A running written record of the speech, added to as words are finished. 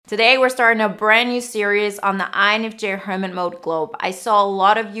Today we're starting a brand new series on the Infj Hermit mode globe. I saw a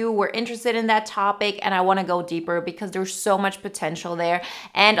lot of you were interested in that topic and I want to go deeper because there's so much potential there.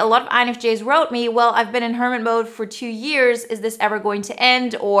 And a lot of INFJs wrote me, well, I've been in Hermit mode for 2 years. Is this ever going to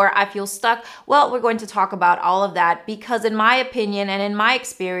end? Or I feel stuck. Well, we're going to talk about all of that because in my opinion and in my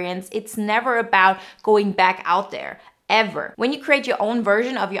experience, it's never about going back out there. Ever. When you create your own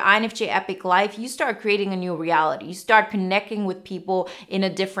version of your INFJ epic life, you start creating a new reality. You start connecting with people in a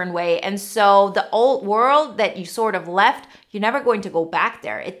different way. And so the old world that you sort of left, you're never going to go back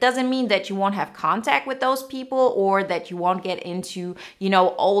there. It doesn't mean that you won't have contact with those people or that you won't get into,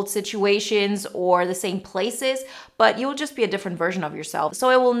 old situations or the same places, but you'll just be a different version of yourself. So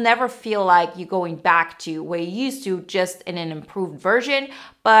it will never feel like you're going back to where you used to, just in an improved version,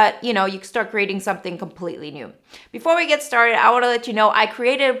 but you start creating something completely new. Before we get started, I want to let you know I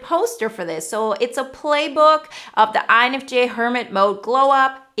created a poster for this. So it's a playbook of the INFJ Hermit mode glow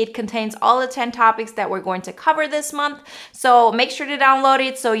up. It contains all the 10 topics that we're going to cover this month. So make sure to download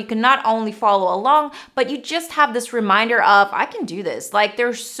it so you can not only follow along, but you just have this reminder of, I can do this. Like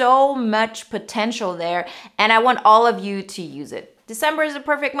there's so much potential there and I want all of you to use it. December is a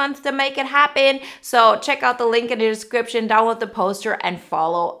perfect month to make it happen. So check out the link in the description, download the poster and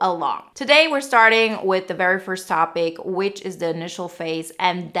follow along. Today we're starting with the very first topic, which is the initial phase.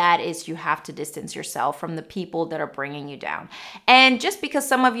 And that is you have to distance yourself from the people that are bringing you down. And just because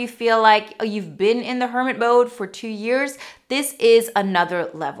some of you feel like you've been in the hermit mode for 2 years, this is another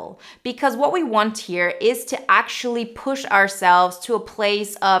level because what we want here is to actually push ourselves to a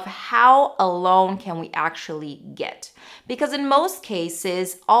place of how alone can we actually get. Because in most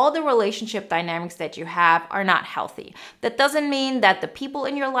cases, all the relationship dynamics that you have are not healthy. That doesn't mean that the people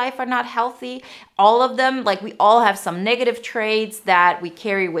in your life are not healthy. All of them, like we all have some negative traits that we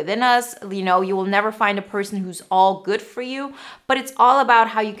carry within us. You will never find a person who's all good for you, but it's all about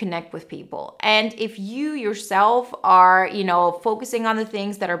how you connect with people. And if you yourself are, focusing on the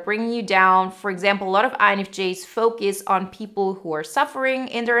things that are bringing you down, for example, a lot of INFJs focus on people who are suffering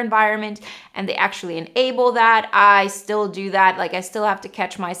in their environment and they actually enable that. I still do that. Like I still have to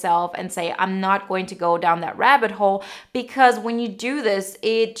catch myself and say, I'm not going to go down that rabbit hole because when you do this,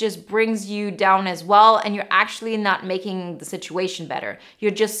 it just brings you down as well. And you're actually not making the situation better. You're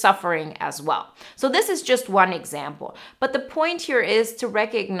just suffering as well. So this is just one example. But the point here is to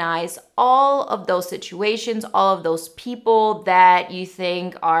recognize all of those situations, all of those people that you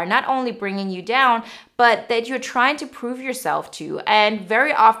think are not only bringing you down, but that you're trying to prove yourself to. And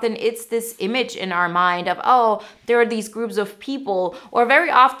very often it's this image in our mind of, oh, there are these groups of people, or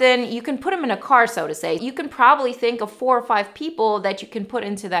very often you can put them in a car, so to say. You can probably think of 4 or 5 people that you can put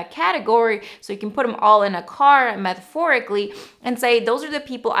into that category. So you can put them all in a car metaphorically and say, those are the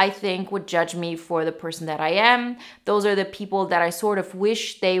people I think would judge me for the person that I am. Those are the people that I sort of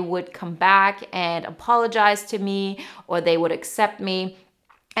wish they would come back and apologize to me, or they would accept me.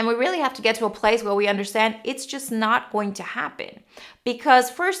 And we really have to get to a place where we understand it's just not going to happen.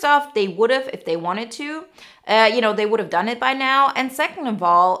 Because first off, they would have if they wanted to. They would have done it by now. And second of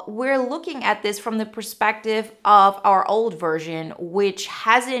all, we're looking at this from the perspective of our old version, which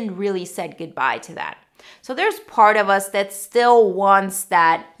hasn't really said goodbye to that. So there's part of us that still wants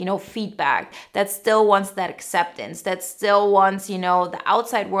that, feedback, that still wants that acceptance, that still wants, the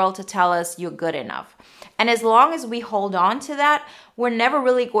outside world to tell us you're good enough. And as long as we hold on to that, we're never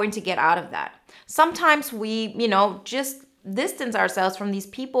really going to get out of that. Sometimes we, just distance ourselves from these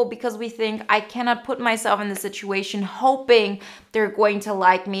people because we think I cannot put myself in the situation hoping they're going to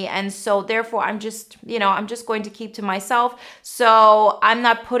like me. And so therefore I'm just going to keep to myself. So I'm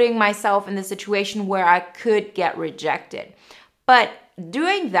not putting myself in the situation where I could get rejected. But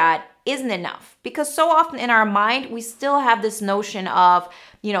doing that isn't enough because so often in our mind, we still have this notion of,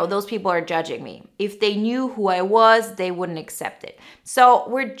 those people are judging me. If they knew who I was, they wouldn't accept it. So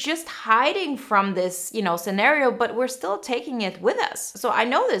we're just hiding from this, scenario, but we're still taking it with us. So I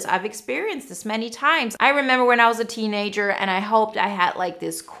know this, I've experienced this many times. I remember when I was a teenager and I hoped I had like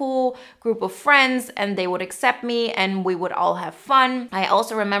this cool group of friends and they would accept me and we would all have fun. I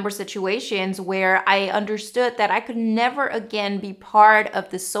also remember situations where I understood that I could never again be part of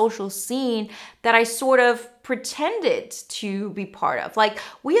the social scene that I sort of pretended to be part of. Like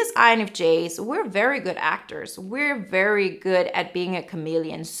we as INFJs, we're very good actors. We're very good at being a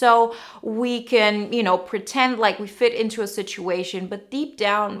chameleon. So we can, pretend like we fit into a situation, but deep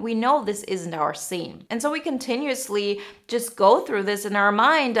down, we know this isn't our scene. And so we continuously just go through this in our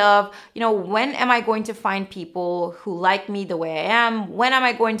mind of, when am I going to find people who like me the way I am? When am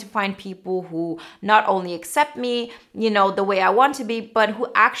I going to find people who not only accept me, the way I want to be, but who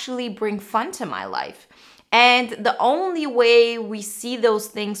actually bring fun to my life? And the only way we see those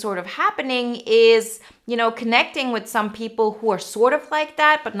things sort of happening is, connecting with some people who are sort of like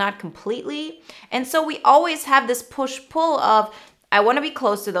that, but not completely. And so we always have this push-pull of, I want to be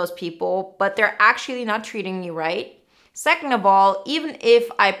close to those people, but they're actually not treating me right. Second of all, even if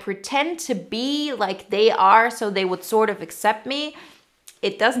I pretend to be like they are so they would sort of accept me,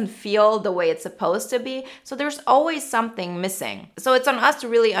 it doesn't feel the way it's supposed to be. So there's always something missing. So it's on us to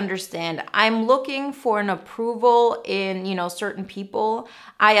really understand. I'm looking for an approval in, certain people.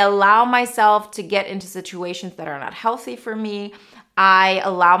 I allow myself to get into situations that are not healthy for me. I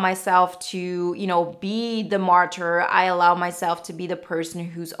allow myself to, be the martyr. I allow myself to be the person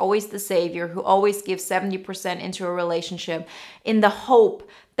who's always the savior, who always gives 70% into a relationship in the hope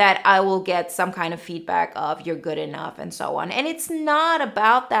that I will get some kind of feedback of you're good enough and so on. And it's not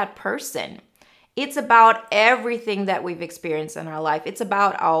about that person. It's about everything that we've experienced in our life. It's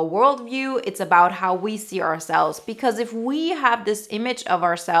about our worldview. It's about how we see ourselves. Because if we have this image of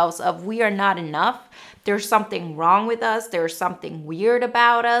ourselves of we are not enough, there's something wrong with us, there's something weird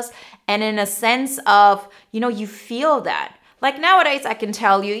about us. And in a sense of, you feel that. Like nowadays, I can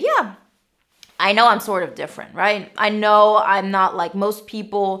tell you, yeah, I know I'm sort of different, right? I know I'm not like most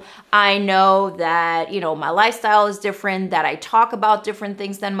people. I know that, my lifestyle is different, that I talk about different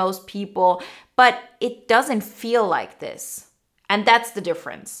things than most people, but it doesn't feel like this. And that's the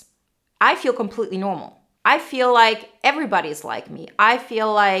difference. I feel completely normal. I feel like everybody's like me. I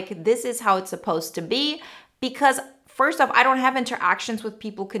feel like this is how it's supposed to be because first off, I don't have interactions with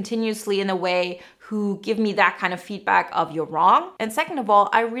people continuously in a way who give me that kind of feedback of you're wrong. And second of all,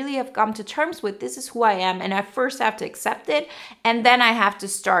 I really have come to terms with this is who I am and I first have to accept it and then I have to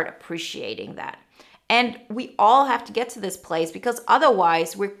start appreciating that. And we all have to get to this place because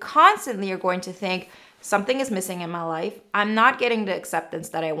otherwise we're constantly are going to think something is missing in my life. I'm not getting the acceptance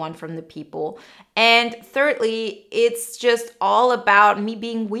that I want from the people. And thirdly, it's just all about me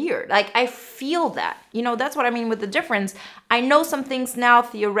being weird. Like I feel that, that's what I mean with the difference. I know some things now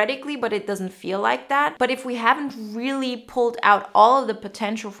theoretically, but it doesn't feel like that. But if we haven't really pulled out all of the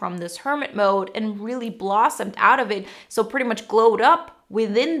potential from this hermit mode and really blossomed out of it, so pretty much glowed up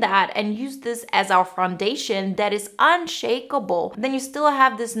within that and use this as our foundation that is unshakable, then you still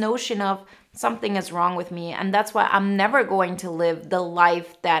have this notion of something is wrong with me. And that's why I'm never going to live the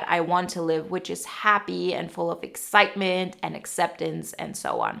life that I want to live, which is happy and full of excitement and acceptance and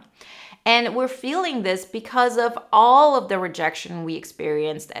so on. And we're feeling this because of all of the rejection we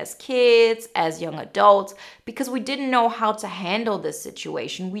experienced as kids, as young adults, because we didn't know how to handle this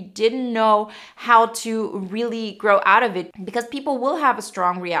situation. We didn't know how to really grow out of it because people will have a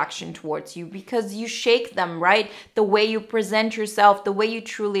strong reaction towards you because you shake them, right? The way you present yourself, the way you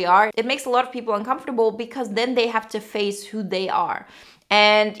truly are. It makes a lot of people uncomfortable because then they have to face who they are.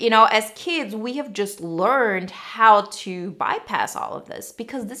 And, as kids, we have just learned how to bypass all of this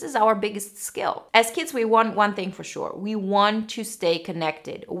because this is our biggest skill. As kids, we want one thing for sure. We want to stay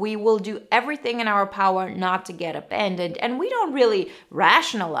connected. We will do everything in our power not to get abandoned. And we don't really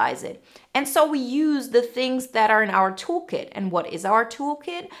rationalize it. And so we use the things that are in our toolkit. And what is our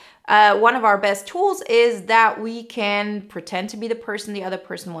toolkit? One of our best tools is that we can pretend to be the person the other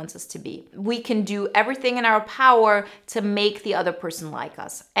person wants us to be. We can do everything in our power to make the other person like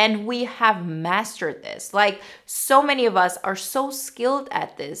us. And we have mastered this. Like so many of us are so skilled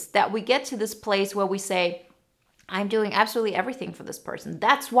at this that we get to this place where we say, I'm doing absolutely everything for this person.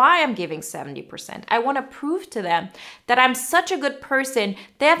 That's why I'm giving 70%. I want to prove to them that I'm such a good person.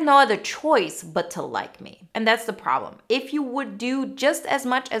 They have no other choice but to like me. And that's the problem. If you would do just as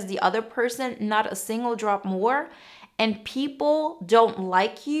much as the other person, not a single drop more, and people don't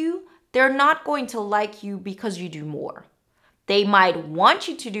like you, they're not going to like you because you do more. They might want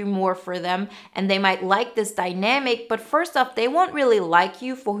you to do more for them and they might like this dynamic, but first off, they won't really like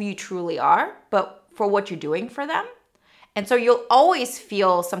you for who you truly are, but for what you're doing for them. And so you'll always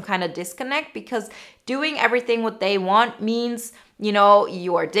feel some kind of disconnect because doing everything what they want means,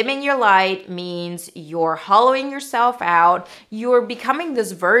 you are dimming your light, means you're hollowing yourself out. You're becoming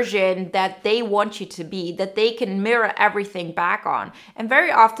this version that they want you to be, that they can mirror everything back on. And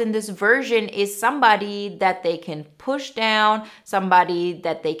very often this version is somebody that they can push down, somebody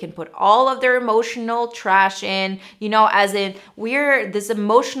that they can put all of their emotional trash in, as in we're this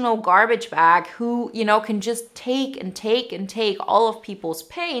emotional garbage bag who, can just take and take and take all of people's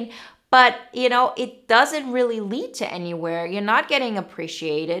pain. But, it doesn't really lead to anywhere. You're not getting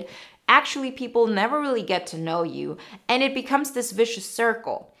appreciated. Actually, people never really get to know you. And it becomes this vicious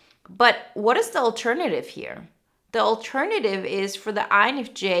circle. But what is the alternative here? The alternative is for the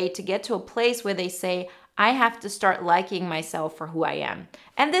Infj to get to a place where they say, I have to start liking myself for who I am.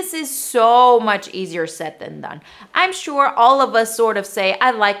 And this is so much easier said than done. I'm sure all of us sort of say,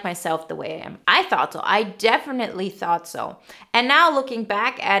 I like myself the way I am. I thought so. I definitely thought so. And now looking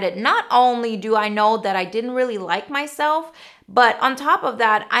back at it, not only do I know that I didn't really like myself, but on top of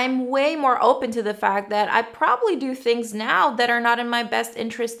that, I'm way more open to the fact that I probably do things now that are not in my best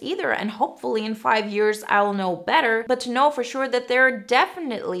interest either. And hopefully in 5 years, I'll know better. But to know for sure that there are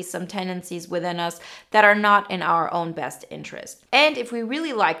definitely some tendencies within us that are not in our own best interest. And if we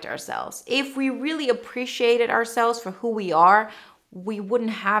really liked ourselves, if we really appreciated ourselves for who we are, we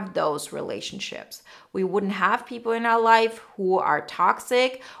wouldn't have those relationships. We wouldn't have people in our life who are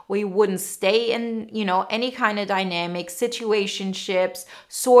toxic. We wouldn't stay in, any kind of dynamic, situationships,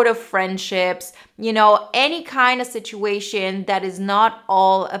 sort of friendships, any kind of situation that is not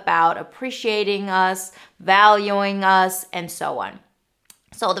all about appreciating us, valuing us, and so on.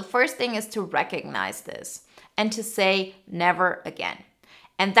 So the first thing is to recognize this and to say never again.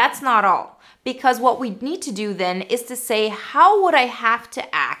 And that's not all. Because what we need to do then is to say, how would I have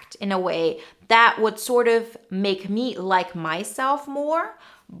to act in a way that would sort of make me like myself more?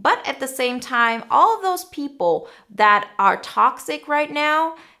 But at the same time, all of those people that are toxic right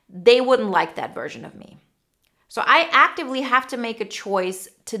now, they wouldn't like that version of me. So I actively have to make a choice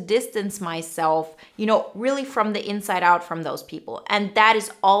to distance myself, really from the inside out from those people. And that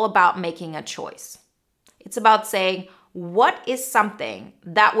is all about making a choice. It's about saying, what is something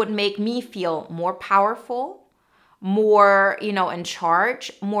that would make me feel more powerful, more, in charge,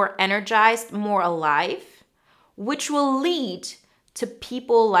 more energized, more alive, which will lead to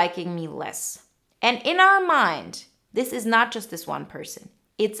people liking me less. And in our mind, this is not just this one person.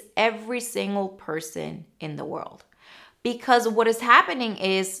 It's every single person in the world. Because what is happening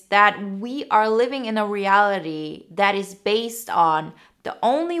is that we are living in a reality that is based on the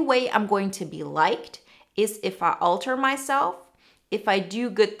only way I'm going to be liked is if I alter myself, if I do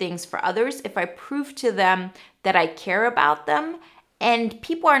good things for others, if I prove to them that I care about them, and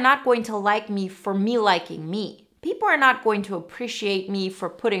people are not going to like me for me liking me. People are not going to appreciate me for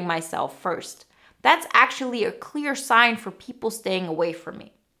putting myself first. That's actually a clear sign for people staying away from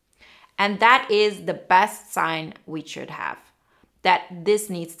me. And that is the best sign we should have, that this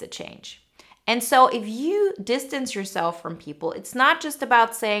needs to change. And so if you distance yourself from people, it's not just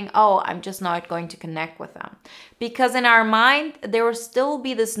about saying, oh, I'm just not going to connect with them. Because in our mind, there will still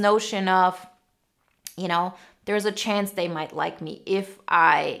be this notion of, there's a chance they might like me if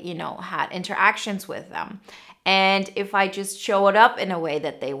I, had interactions with them. And if I just showed up in a way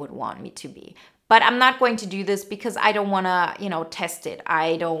that they would want me to be. But I'm not going to do this because I don't want to, test it.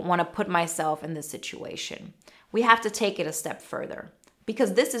 I don't want to put myself in this situation. We have to take it a step further.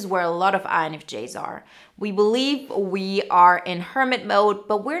 Because this is where a lot of INFJs are. We believe we are in hermit mode,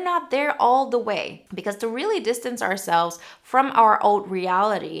 but we're not there all the way. Because to really distance ourselves from our old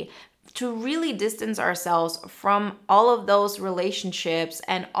reality, to really distance ourselves from all of those relationships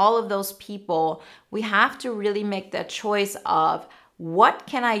and all of those people, we have to really make that choice of what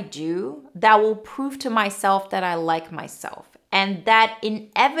can I do that will prove to myself that I like myself, and that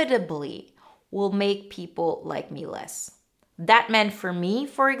inevitably will make people like me less. That meant for me,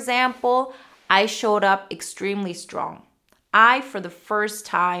 for example, I showed up extremely strong. I, for the first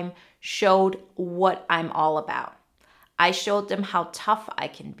time, showed what I'm all about. I showed them how tough I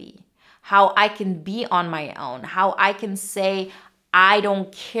can be, how I can be on my own, how I can say, I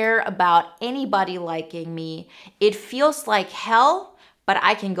don't care about anybody liking me. It feels like hell, but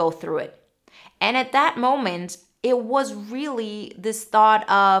I can go through it. And at that moment, it was really this thought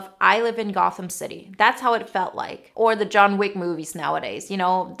of, I live in Gotham City. That's how it felt like. Or the John Wick movies nowadays.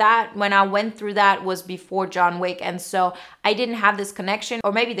 That when I went through that was before John Wick. And so I didn't have this connection.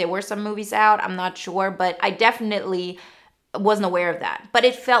 Or maybe there were some movies out, I'm not sure. But I definitely wasn't aware of that. But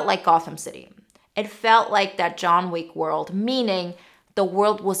it felt like Gotham City. It felt like that John Wick world, meaning the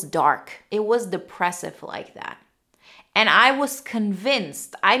world was dark. It was depressive like that. And I was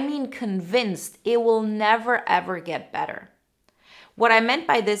convinced it will never ever get better. What I meant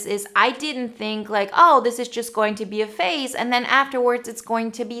by this is I didn't think like, oh, this is just going to be a phase and then afterwards it's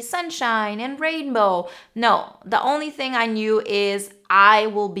going to be sunshine and rainbow. No, the only thing I knew is I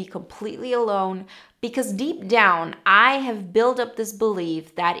will be completely alone, because deep down, I have built up this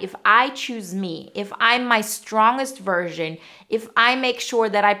belief that if I choose me, if I'm my strongest version, if I make sure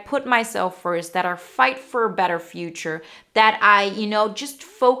that I put myself first, that I fight for a better future, that I, just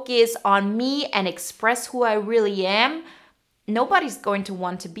focus on me and express who I really am, nobody's going to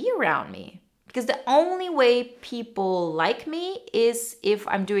want to be around me. Because the only way people like me is if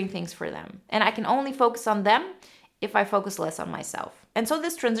I'm doing things for them. And I can only focus on them if I focus less on myself. And so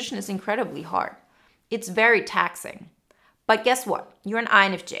this transition is incredibly hard. It's very taxing. But guess what? You're an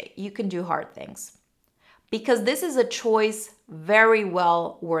INFJ. You can do hard things. Because this is a choice very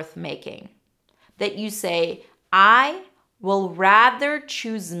well worth making. That you say, I will rather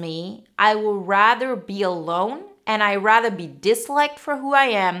choose me. I will rather be alone, and I rather be disliked for who I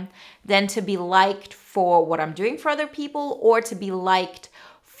am than to be liked for what I'm doing for other people, or to be liked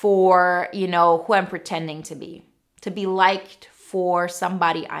for, who I'm pretending to be liked for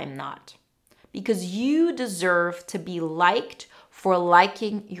somebody I'm not. Because you deserve to be liked for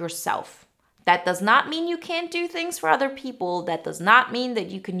liking yourself. That does not mean you can't do things for other people. That does not mean that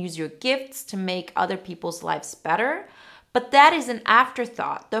you can use your gifts to make other people's lives better. But that is an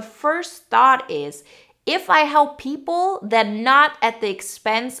afterthought. The first thought is, if I help people, then not at the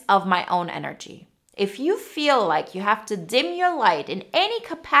expense of my own energy. If you feel like you have to dim your light in any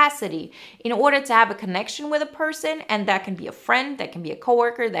capacity in order to have a connection with a person, and that can be a friend, that can be a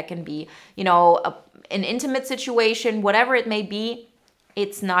coworker, that can be, an intimate situation, whatever it may be,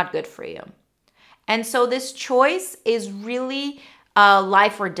 it's not good for you. And so this choice is really a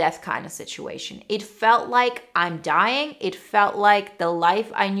life or death kind of situation. It felt like I'm dying. It felt like the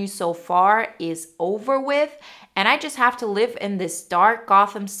life I knew so far is over with. And I just have to live in this dark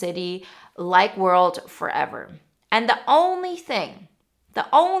Gotham City-like world forever. And the only thing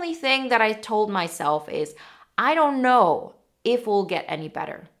that I told myself is, I don't know if we'll get any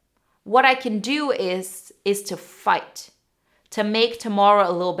better. What I can do is to fight, to make tomorrow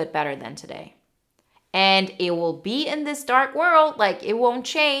a little bit better than today. And it will be in this dark world, like it won't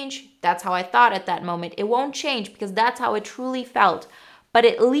change. That's how I thought at that moment. It won't change because that's how it truly felt. But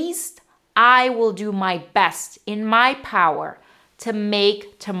at least I will do my best in my power to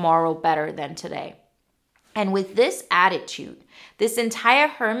make tomorrow better than today. And with this attitude, this entire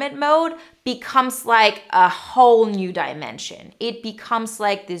hermit mode becomes like a whole new dimension. It becomes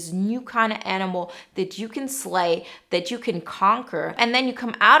like this new kind of animal that you can slay, that you can conquer. And then you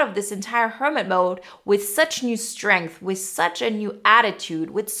come out of this entire hermit mode with such new strength, with such a new attitude,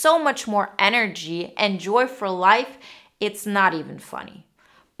 with so much more energy and joy for life. It's not even funny.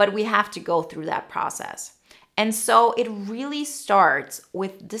 But we have to go through that process. And so it really starts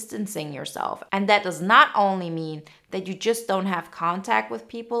with distancing yourself. And that does not only mean that you just don't have contact with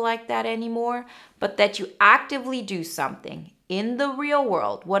people like that anymore, but that you actively do something in the real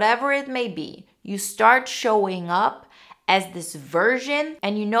world, whatever it may be. You start showing up as this version,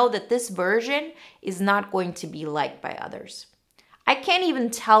 and you know that this version is not going to be liked by others. I can't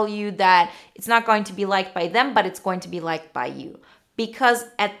even tell you that it's not going to be liked by them, but it's going to be liked by you. Because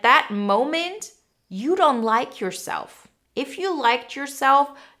at that moment, you don't like yourself. If you liked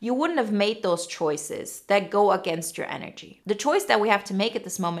yourself, you wouldn't have made those choices that go against your energy. The choice that we have to make at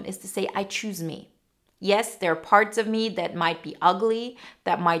this moment is to say, I choose me. Yes, there are parts of me that might be ugly,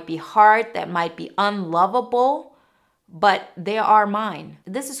 that might be hard, that might be unlovable, but they are mine.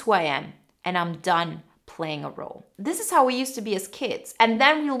 This is who I am, and I'm done playing a role. This is how we used to be as kids. And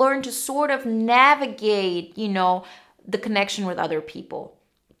then we learn to sort of navigate, the connection with other people.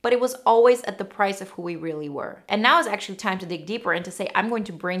 But it was always at the price of who we really were. And now is actually time to dig deeper and to say, I'm going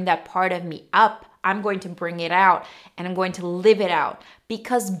to bring that part of me up. I'm going to bring it out and I'm going to live it out.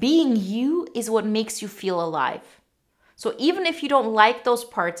 Because being you is what makes you feel alive. So even if you don't like those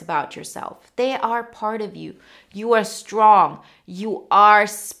parts about yourself, they are part of you. You are strong. You are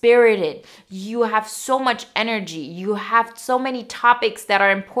spirited. You have so much energy. You have so many topics that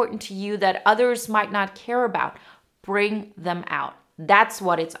are important to you that others might not care about. Bring them out. That's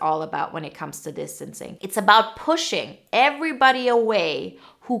what it's all about when it comes to distancing. It's about pushing everybody away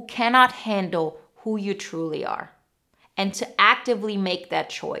who cannot handle who you truly are. And to actively make that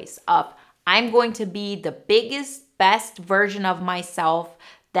choice of, I'm going to be the biggest, best version of myself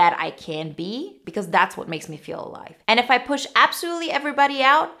that I can be, because that's what makes me feel alive. And if I push absolutely everybody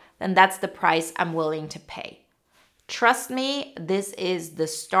out, then that's the price I'm willing to pay. Trust me, this is the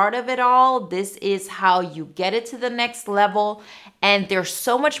start of it all. This is how you get it to the next level. And there's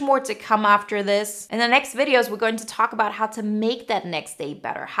so much more to come after this. In the next videos, we're going to talk about how to make that next day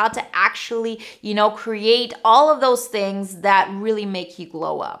better, how to actually, create all of those things that really make you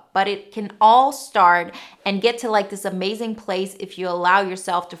glow up. But it can all start and get to like this amazing place if you allow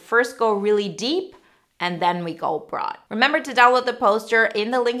yourself to first go really deep, and then we go broad. Remember to download the poster in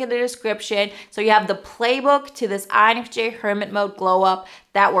the link in the description. So you have the playbook to this INFJ Hermit Mode Glow Up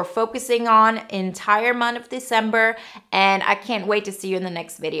that we're focusing on entire month of December. And I can't wait to see you in the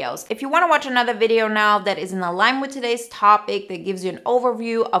next videos. If you wanna watch another video now that is in alignment with today's topic, that gives you an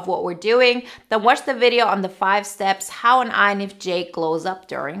overview of what we're doing, then watch the video on the 5 steps how an INFJ glows up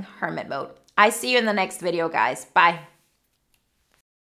during Hermit Mode. I see you in the next video, guys. Bye.